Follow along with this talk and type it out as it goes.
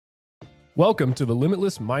Welcome to the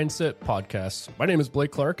Limitless Mindset Podcast. My name is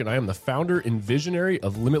Blake Clark, and I am the founder and visionary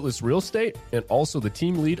of Limitless Real Estate and also the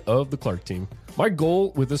team lead of the Clark team. My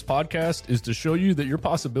goal with this podcast is to show you that your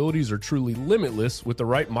possibilities are truly limitless with the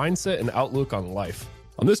right mindset and outlook on life.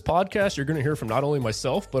 On this podcast, you're going to hear from not only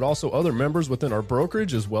myself, but also other members within our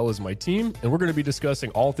brokerage as well as my team. And we're going to be discussing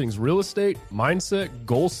all things real estate, mindset,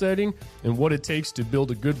 goal setting, and what it takes to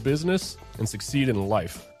build a good business and succeed in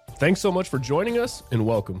life. Thanks so much for joining us and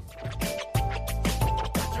welcome.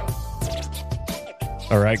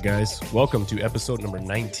 All right, guys, welcome to episode number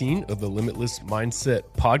 19 of the Limitless Mindset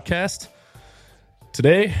Podcast.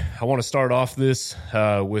 Today, I want to start off this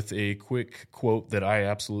with a quick quote that I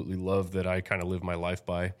absolutely love, that I kind of live my life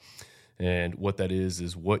by. And what that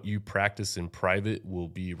is what you practice in private will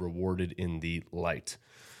be rewarded in the light.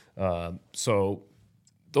 So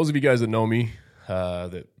those of you guys that know me,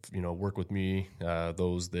 that work with me,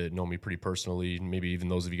 those that know me pretty personally, maybe even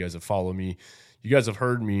those of you guys that follow me, you guys have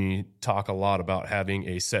heard me talk a lot about having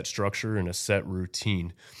a set structure and a set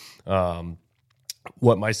routine.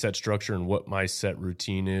 What my set structure and what my set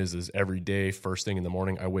routine is every day, first thing in the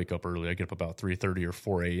morning, I wake up early. I get up about 3:30 or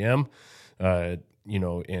 4 a.m.,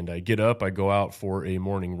 and I get up, I go out for a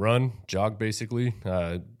morning run, jog basically,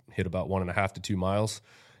 hit about 1.5 to 2 miles.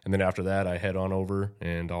 And then after that, I head on over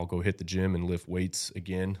and I'll go hit the gym and lift weights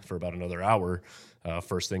again for about another hour,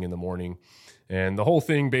 first thing in the morning. And the whole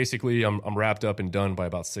thing, basically, I'm wrapped up and done by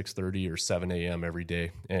about 6:30 or 7 a.m. every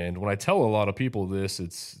day. And when I tell a lot of people this,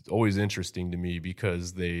 it's always interesting to me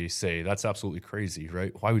because they say, that's absolutely crazy,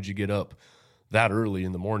 right? Why would you get up that early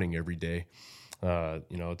in the morning every day?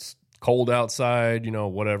 It's cold outside,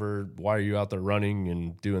 whatever. Why are you out there running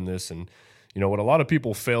and doing this? And what a lot of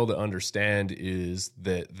people fail to understand is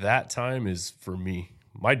that time is for me.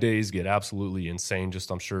 My days get absolutely insane, just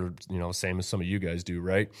I'm sure, same as some of you guys do,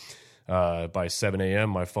 right? By 7 a.m.,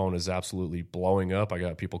 my phone is absolutely blowing up. I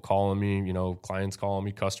got people calling me, clients calling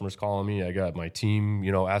me, customers calling me. I got my team,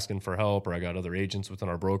 asking for help, or I got other agents within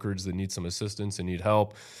our brokerage that need some assistance and need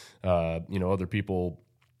help. Other people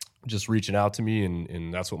just reaching out to me,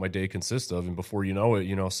 and that's what my day consists of. And before you know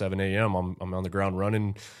it, 7 a.m., I'm on the ground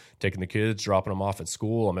running, taking the kids, dropping them off at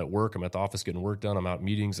school. I'm at work. I'm at the office getting work done. I'm out at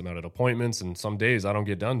meetings. I'm out at appointments. And some days I don't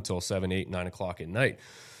get done until 7, 8, 9 o'clock at night.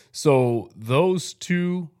 So those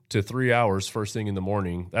 2 to 3 hours first thing in the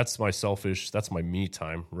morning, that's my me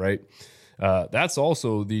time, right? That's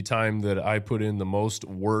also the time that I put in the most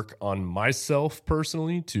work on myself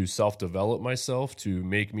personally, to self-develop myself, to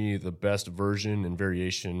make me the best version and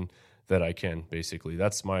variation that I can, basically.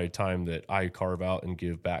 That's my time that I carve out and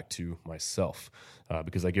give back to myself,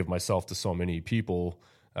 because I give myself to so many people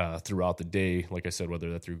throughout the day, like I said,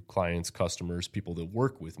 whether that's through clients, customers, people that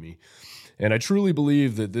work with me. And I truly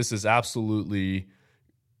believe that this is absolutely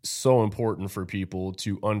so important for people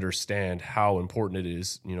to understand how important it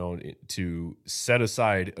is, to set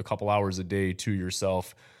aside a couple hours a day to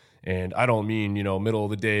yourself. And I don't mean, middle of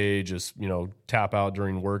the day, just, tap out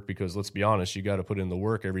during work, because let's be honest, you got to put in the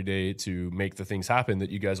work every day to make the things happen that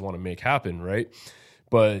you guys want to make happen, right?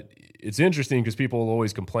 But it's interesting because people will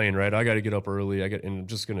always complain, right? I got to get up early. And I'm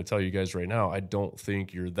just going to tell you guys right now, I don't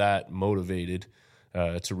think you're that motivated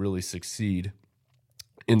to really succeed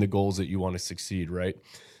in the goals that you want to succeed, right?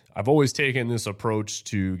 I've always taken this approach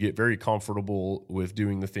to get very comfortable with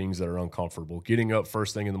doing the things that are uncomfortable. Getting up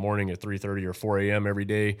first thing in the morning at 3:30 or 4 a.m. every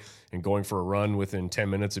day and going for a run within 10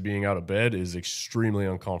 minutes of being out of bed is extremely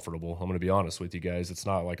uncomfortable. I'm going to be honest with you guys. It's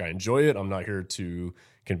not like I enjoy it. I'm not here to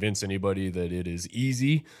convince anybody that it is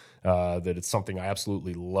easy, that it's something I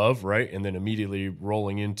absolutely love, right? And then immediately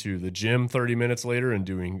rolling into the gym 30 minutes later and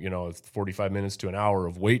doing, 45 minutes to an hour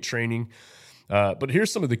of weight training. But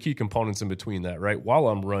here's some of the key components in between that, right? While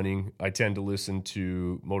I'm running, I tend to listen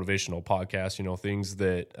to motivational podcasts, things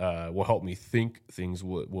that will help me think, things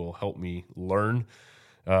will help me learn,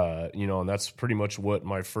 and that's pretty much what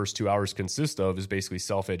my first 2 hours consist of, is basically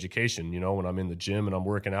self-education. When I'm in the gym and I'm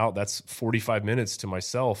working out, that's 45 minutes to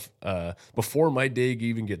myself. Before my day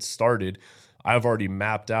even gets started, I've already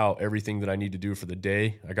mapped out everything that I need to do for the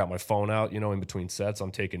day. I got my phone out, in between sets.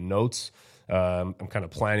 I'm taking notes. I'm kind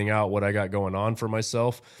of planning out what I got going on for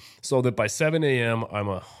myself, so that by 7 a.m., I'm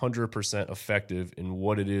 100% effective in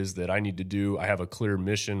what it is that I need to do. I have a clear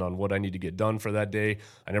mission on what I need to get done for that day.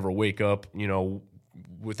 I never wake up,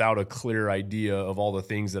 without a clear idea of all the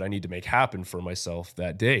things that I need to make happen for myself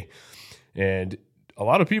that day. And a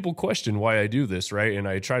lot of people question why I do this, right? And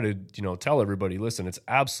I try to, tell everybody, listen, it's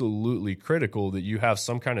absolutely critical that you have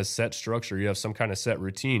some kind of set structure, you have some kind of set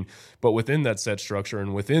routine, but within that set structure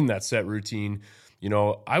and within that set routine,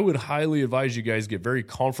 I would highly advise you guys get very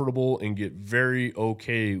comfortable and get very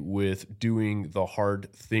okay with doing the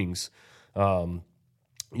hard things.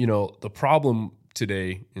 The problem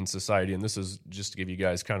today in society, and this is just to give you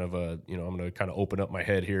guys kind of I'm going to kind of open up my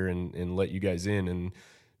head here and let you guys in and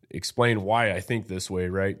explain why I think this way,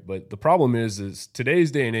 right? But the problem is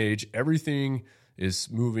today's day and age, everything is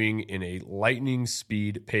moving in a lightning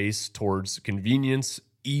speed pace towards convenience,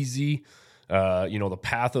 easy, the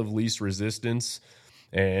path of least resistance.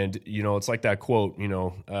 And, it's like that quote,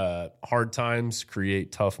 hard times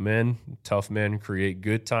create tough men create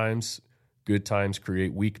good times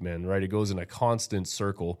create weak men, right? It goes in a constant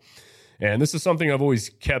circle. And this is something I've always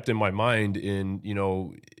kept in my mind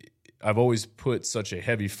I've always put such a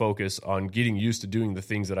heavy focus on getting used to doing the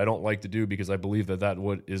things that I don't like to do, because I believe that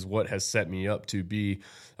what has set me up to be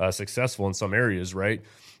successful in some areas, right?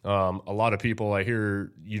 A lot of people I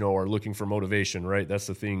hear, are looking for motivation, right? That's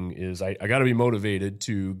the thing is I got to be motivated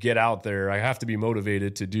to get out there. I have to be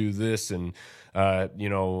motivated to do this. And,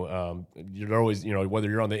 you're always, whether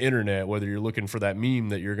you're on the internet, whether you're looking for that meme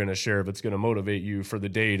that you're going to share, if it's going to motivate you for the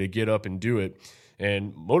day to get up and do it.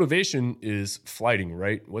 And motivation is flighting,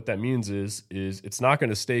 right? What that means is it's not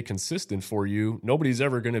going to stay consistent for you. Nobody's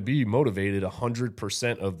ever going to be motivated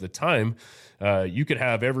 100% of the time. You could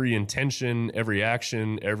have every intention, every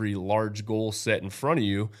action, every large goal set in front of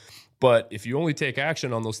you. But if you only take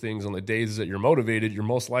action on those things on the days that you're motivated, you're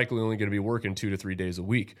most likely only going to be working 2 to 3 days a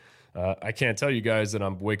week. I can't tell you guys that I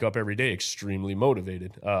wake up every day extremely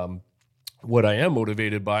motivated. What I am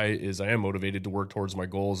motivated by is I am motivated to work towards my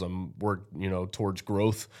goals. I'm towards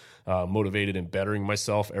growth, motivated in bettering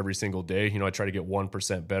myself every single day. I try to get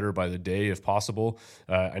 1% better by the day if possible.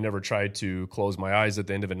 I never try to close my eyes at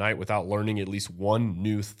the end of the night without learning at least one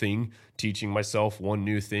new thing, teaching myself one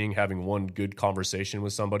new thing, having one good conversation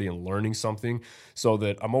with somebody and learning something, so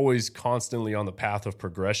that I'm always constantly on the path of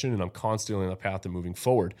progression and I'm constantly on the path of moving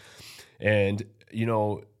forward. And,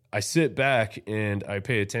 I sit back and I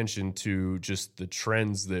pay attention to just the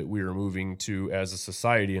trends that we are moving to as a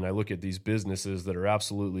society. And I look at these businesses that are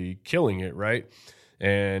absolutely killing it, right?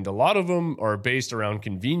 And a lot of them are based around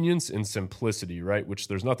convenience and simplicity, right? Which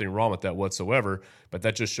there's nothing wrong with that whatsoever, but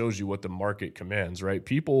that just shows you what the market commands, right?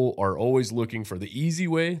 People are always looking for the easy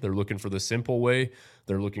way. They're looking for the simple way.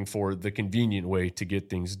 They're looking for the convenient way to get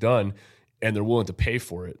things done. And they're willing to pay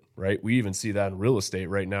for it, right? We even see that in real estate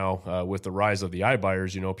right now with the rise of the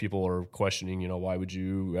iBuyers. People are questioning, why would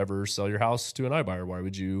you ever sell your house to an iBuyer? Why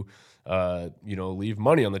would you, leave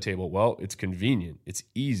money on the table? Well, it's convenient, it's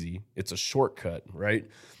easy, it's a shortcut, right?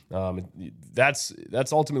 That's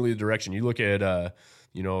ultimately the direction. You look at,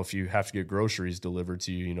 if you have to get groceries delivered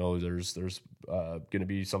to you, there's going to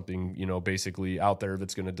be something, basically out there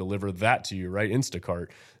that's going to deliver that to you, right? Instacart.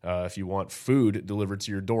 If you want food delivered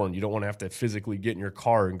to your door and you don't want to have to physically get in your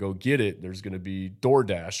car and go get it, there's going to be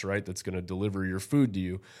DoorDash, right? That's going to deliver your food to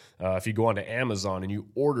you. If you go onto Amazon and you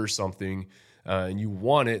order something, and you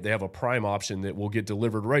want it, they have a Prime option that will get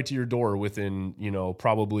delivered right to your door within,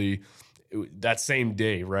 probably that same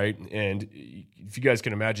day, right? And if you guys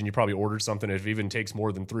can imagine, you probably ordered something. If it even takes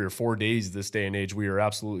more than 3 or 4 days this day and age, we are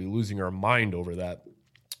absolutely losing our mind over that,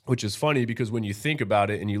 which is funny because when you think about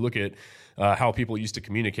it and you look at how people used to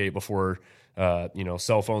communicate before,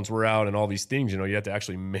 cell phones were out and all these things, you had to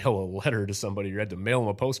actually mail a letter to somebody. You had to mail them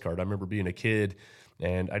a postcard. I remember being a kid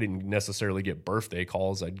and I didn't necessarily get birthday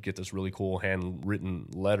calls. I'd get this really cool handwritten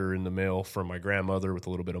letter in the mail from my grandmother with a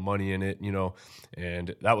little bit of money in it,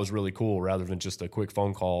 and that was really cool rather than just a quick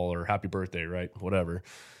phone call or happy birthday, right? Whatever.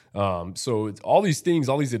 So it's all these things,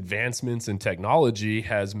 all these advancements in technology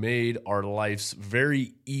has made our lives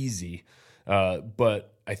very easy.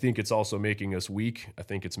 But I think it's also making us weak. I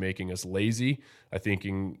think it's making us lazy. I think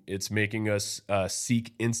it's making us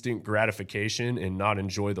seek instant gratification and not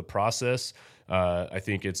enjoy the process. I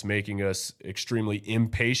think it's making us extremely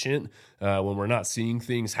impatient when we're not seeing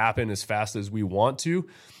things happen as fast as we want to.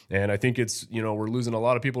 And I think it's, we're losing, a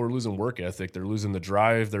lot of people are losing work ethic. They're losing the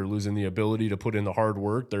drive. They're losing the ability to put in the hard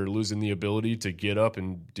work. They're losing the ability to get up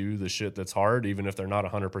and do the shit that's hard, even if they're not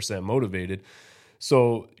 100% motivated.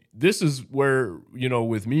 So this is where,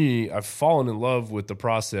 with me, I've fallen in love with the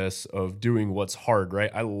process of doing what's hard,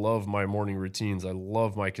 right? I love my morning routines. I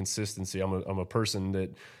love my consistency. I'm a person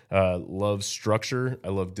that loves structure. I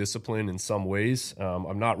love discipline in some ways.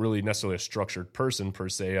 I'm not really necessarily a structured person per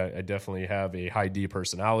se. I definitely have a high D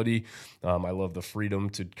personality. I love the freedom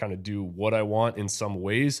to kind of do what I want in some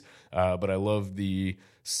ways, but I love the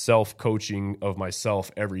self-coaching of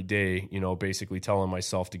myself every day, basically telling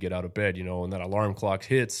myself to get out of bed, and that alarm clock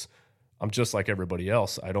hits, I'm just like everybody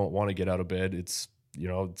else. I don't want to get out of bed. It's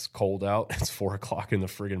cold out. It's 4:00 in the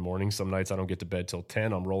friggin' morning. Some nights I don't get to bed till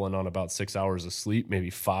 10. I'm rolling on about 6 hours of sleep,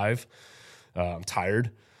 maybe 5. I'm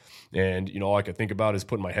tired. And, all I could think about is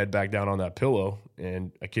putting my head back down on that pillow.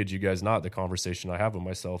 And I kid you guys not, the conversation I have with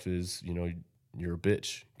myself is, you're a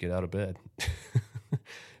bitch, get out of bed.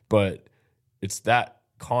 But it's that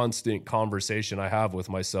constant conversation I have with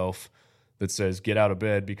myself that says, get out of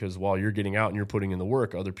bed, because while you're getting out and you're putting in the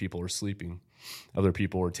work, other people are sleeping. Other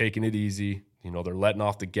people are taking it easy. They're letting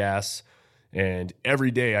off the gas. And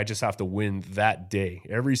every day I just have to win that day.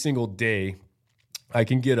 Every single day I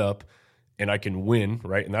can get up and I can win,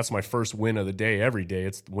 right? And that's my first win of the day every day.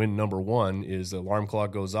 It's win number one is the alarm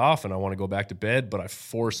clock goes off and I want to go back to bed, but I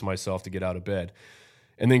force myself to get out of bed.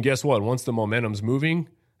 And then guess what? Once the momentum's moving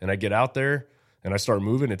and I get out there and I start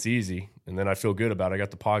moving, it's easy. And then I feel good about it. I got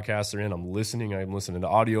the podcaster in, I'm listening to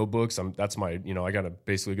audiobooks. That's my, I got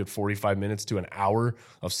basically a good 45 minutes to an hour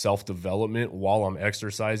of self-development while I'm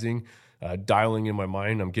exercising. Dialing in my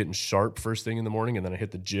mind. I'm getting sharp first thing in the morning, and then I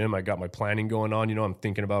hit the gym. I got my planning going on. I'm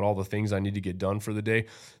thinking about all the things I need to get done for the day.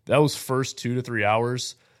 Those first 2 to 3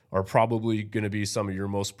 hours are probably going to be some of your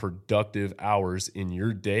most productive hours in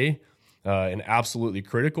your day, and absolutely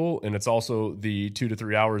critical. And it's also the 2 to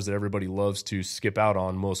 3 hours that everybody loves to skip out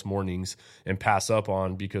on most mornings and pass up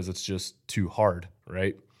on because it's just too hard,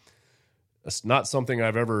 right? It's not something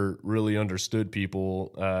I've ever really understood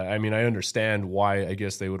people. I understand why I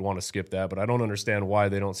guess they would want to skip that, but I don't understand why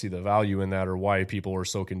they don't see the value in that, or why people are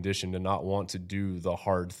so conditioned to not want to do the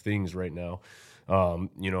hard things right now.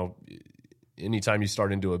 Anytime you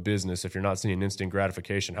start into a business, if you're not seeing instant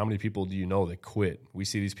gratification, how many people do you know that quit? We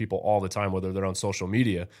see these people all the time, whether they're on social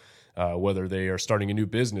media, whether they are starting a new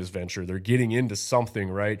business venture, they're getting into something,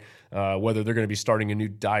 right? Whether they're going to be starting a new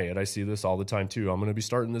diet. I see this all the time too. I'm going to be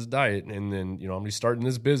starting this diet, and then, I'm going to be starting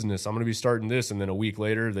this business. I'm going to be starting this. And then a week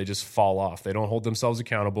later, they just fall off. They don't hold themselves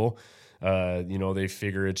accountable. They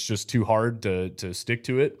figure it's just too hard to stick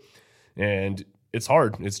to it. And it's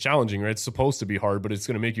hard. It's challenging, right? It's supposed to be hard, but it's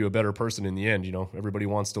going to make you a better person in the end. Everybody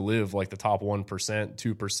wants to live like the top 1%,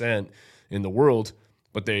 2% in the world,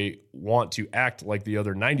 but they want to act like the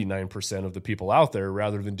other 99% of the people out there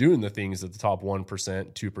rather than doing the things that the top 1%,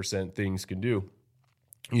 2% things can do.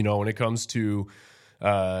 When it comes to,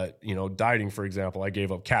 dieting, for example, I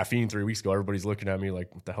gave up caffeine 3 weeks ago. Everybody's looking at me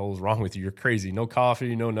like, what the hell is wrong with you? You're crazy. No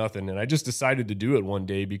coffee, no nothing. And I just decided to do it one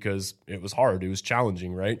day because it was hard. It was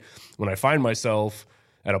challenging, right? When I find myself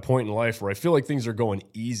at a point in life where I feel like things are going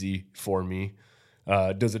easy for me,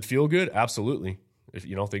 does it feel good? Absolutely. If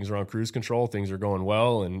things are on cruise control, things are going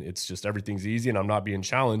well, and it's just everything's easy and I'm not being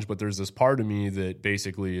challenged, but there's this part of me that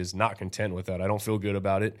basically is not content with that. I don't feel good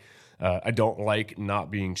about it. I don't like not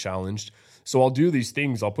being challenged. So I'll do these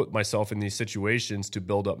things. I'll put myself in these situations to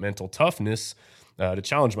build up mental toughness, to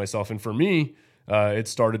challenge myself. And for me, it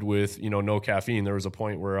started with, no caffeine. There was a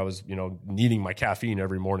point where I was, needing my caffeine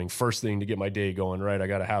every morning, first thing to get my day going, right? I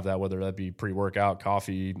got to have that, whether that be pre-workout,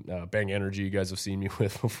 coffee, Bang Energy. You guys have seen me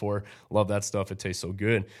with before. Love that stuff. It tastes so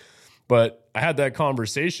good. But I had that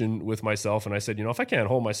conversation with myself and I said, if I can't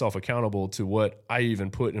hold myself accountable to what I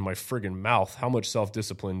even put in my friggin' mouth, how much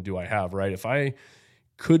self-discipline do I have, right? If I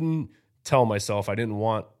couldn't tell myself I didn't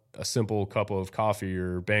want a simple cup of coffee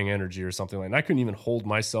or Bang Energy or something like that, and I couldn't even hold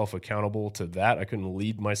myself accountable to that. I couldn't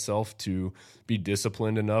lead myself to be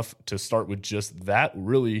disciplined enough to start with just that.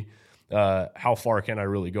 Really, how far can I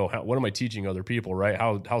really go? What am I teaching other people, right?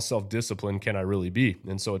 How self-disciplined can I really be?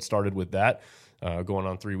 And so it started with that, going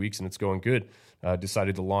on 3 weeks, and it's going good.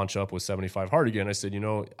 Decided to launch up with 75 Hard again. I said,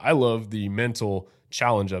 I love the mental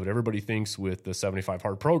challenge of it. Everybody thinks with the 75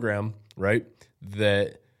 Hard program, right,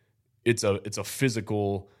 that it's a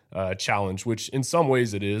physical challenge, which in some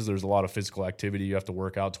ways it is. There's a lot of physical activity. You have to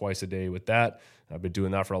work out twice a day with that. I've been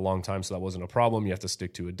doing that for a long time, so that wasn't a problem. You have to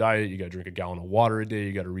stick to a diet. You got to drink a gallon of water a day.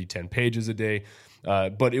 You got to read 10 pages a day.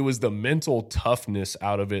 But it was the mental toughness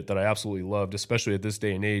out of it that I absolutely loved, especially at this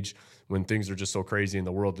day and age when things are just so crazy in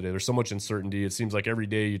the world today. There's so much uncertainty. It seems like every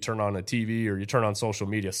day you turn on a TV or you turn on social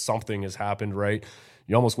media, something has happened, right?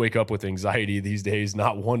 You almost wake up with anxiety these days,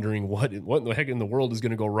 not wondering what in the heck in the world is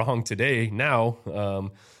going to go wrong today. Now,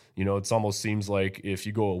 it almost seems like if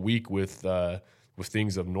you go a week with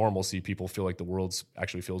things of normalcy, people feel like the world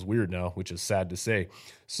actually feels weird now, which is sad to say.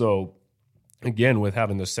 So again, with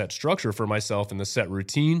having the set structure for myself and the set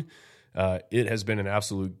routine, it has been an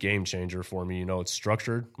absolute game changer for me. It's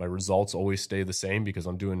structured. My results always stay the same because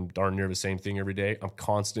I'm doing darn near the same thing every day. I'm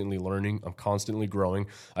constantly learning. I'm constantly growing.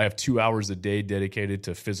 I have 2 hours a day dedicated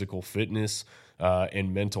to physical fitness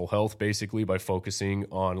and mental health, basically by focusing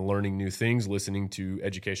on learning new things, listening to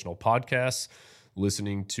educational podcasts,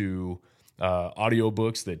 listening to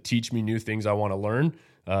audiobooks that teach me new things I want to learn.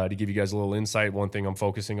 To give you guys a little insight, one thing I'm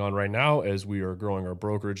focusing on right now as we are growing our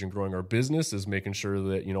brokerage and growing our business is making sure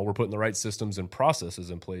that, we're putting the right systems and processes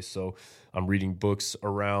in place. So I'm reading books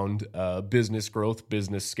around business growth,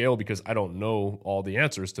 business scale, because I don't know all the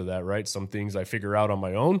answers to that, right? Some things I figure out on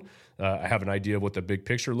my own. I have an idea of what the big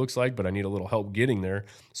picture looks like, but I need a little help getting there.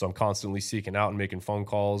 So I'm constantly seeking out and making phone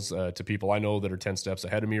calls to people I know that are 10 steps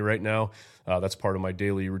ahead of me right now. That's part of my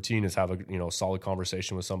daily routine, is have a solid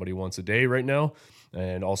conversation with somebody once a day right now.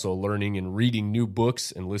 And also learning and reading new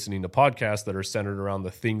books and listening to podcasts that are centered around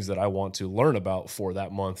the things that I want to learn about for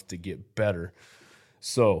that month to get better.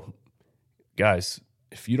 So, guys,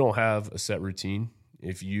 if you don't have a set routine,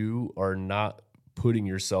 if you are not putting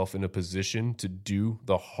yourself in a position to do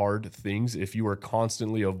the hard things, if you are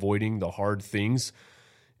constantly avoiding the hard things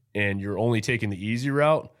and you're only taking the easy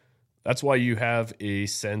route, that's why you have a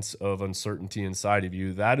sense of uncertainty inside of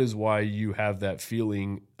you. That is why you have that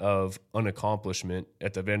feeling of unaccomplishment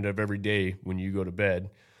at the end of every day when you go to bed.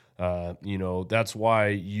 That's why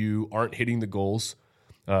you aren't hitting the goals.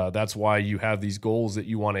 That's why you have these goals that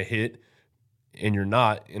you want to hit and you're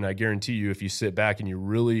not. And I guarantee you, if you sit back and you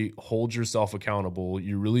really hold yourself accountable,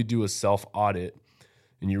 you really do a self-audit,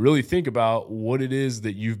 and you really think about what it is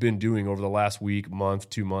that you've been doing over the last week, month,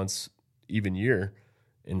 2 months, even year,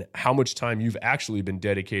 and how much time you've actually been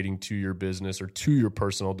dedicating to your business or to your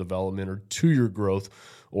personal development or to your growth,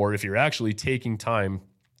 or if you're actually taking time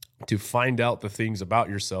to find out the things about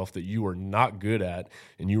yourself that you are not good at,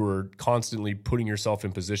 and you are constantly putting yourself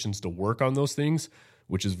in positions to work on those things,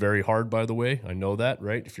 which is very hard, by the way. I know that,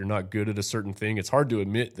 right? If you're not good at a certain thing, it's hard to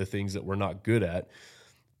admit the things that we're not good at.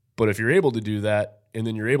 But if you're able to do that, and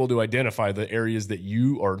then you're able to identify the areas that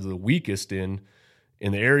you are the weakest in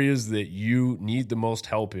the areas that you need the most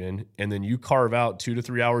help in, and then you carve out 2 to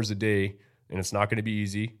 3 hours a day, and it's not going to be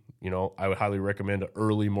easy. I would highly recommend an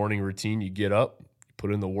early morning routine. You get up,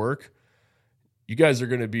 put in the work. You guys are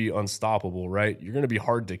going to be unstoppable, right? You're going to be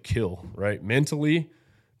hard to kill, right? Mentally,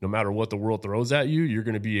 no matter what the world throws at you, you're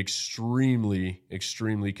going to be extremely,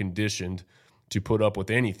 extremely conditioned to put up with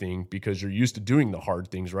anything because you're used to doing the hard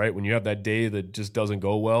things, right? When you have that day that just doesn't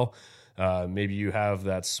go well, maybe you have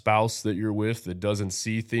that spouse that you're with that doesn't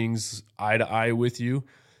see things eye to eye with you.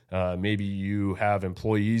 Maybe you have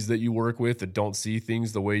employees that you work with that don't see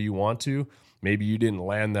things the way you want to. Maybe you didn't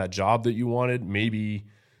land that job that you wanted. Maybe,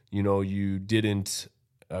 you didn't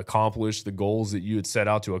accomplish the goals that you had set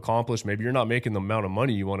out to accomplish. Maybe you're not making the amount of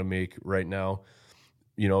money you want to make right now.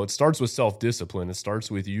 It starts with self-discipline. It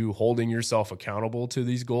starts with you holding yourself accountable to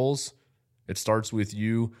these goals. It starts with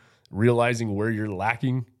you realizing where you're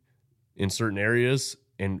lacking in certain areas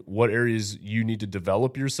and what areas you need to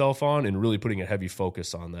develop yourself on, and really putting a heavy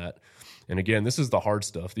focus on that. And again, this is the hard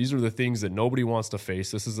stuff. These are the things that nobody wants to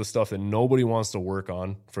face. This is the stuff that nobody wants to work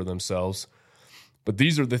on for themselves. But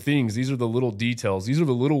these are the things, these are the little details, these are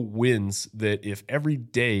the little wins that if every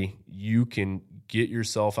day you can get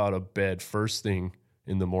yourself out of bed first thing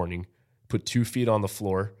in the morning, put 2 feet on the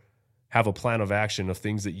floor, have a plan of action of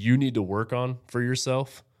things that you need to work on for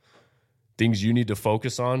yourself, things you need to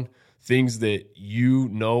focus on, things that you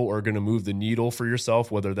know are going to move the needle for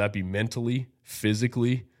yourself, whether that be mentally,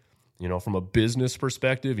 physically, from a business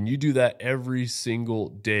perspective. And you do that every single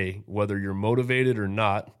day, whether you're motivated or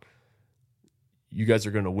not. You guys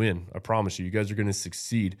are going to win. I promise you. You guys are going to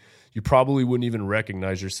succeed. You probably wouldn't even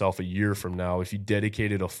recognize yourself a year from now if you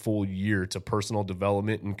dedicated a full year to personal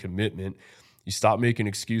development and commitment. You stop making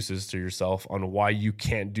excuses to yourself on why you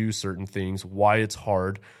can't do certain things, why it's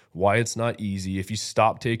hard, why it's not easy. If you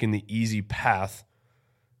stop taking the easy path,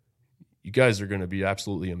 you guys are going to be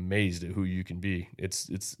absolutely amazed at who you can be.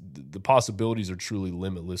 It's the possibilities are truly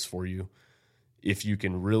limitless for you if you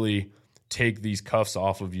can really take these cuffs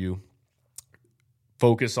off of you.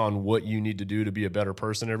 Focus on what you need to do to be a better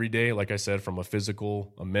person every day. Like I said, from a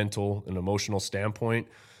physical, a mental, an emotional standpoint,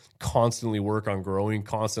 constantly work on growing,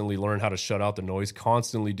 constantly learn how to shut out the noise,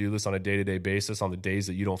 constantly do this on a day-to-day basis on the days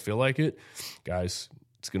that you don't feel like it. Guys,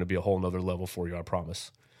 it's going to be a whole nother level for you, I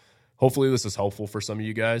promise. Hopefully this is helpful for some of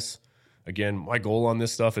you guys. Again, my goal on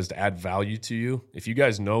this stuff is to add value to you. If you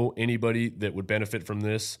guys know anybody that would benefit from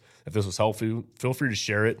this, if this was helpful, feel free to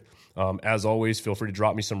share it. As always, feel free to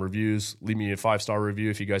drop me some reviews. Leave me a 5-star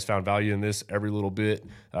review if you guys found value in this. Every little bit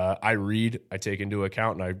I read, I take into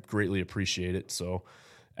account, and I greatly appreciate it. So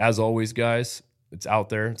as always, guys, it's out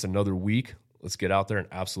there. It's another week. Let's get out there and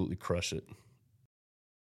absolutely crush it.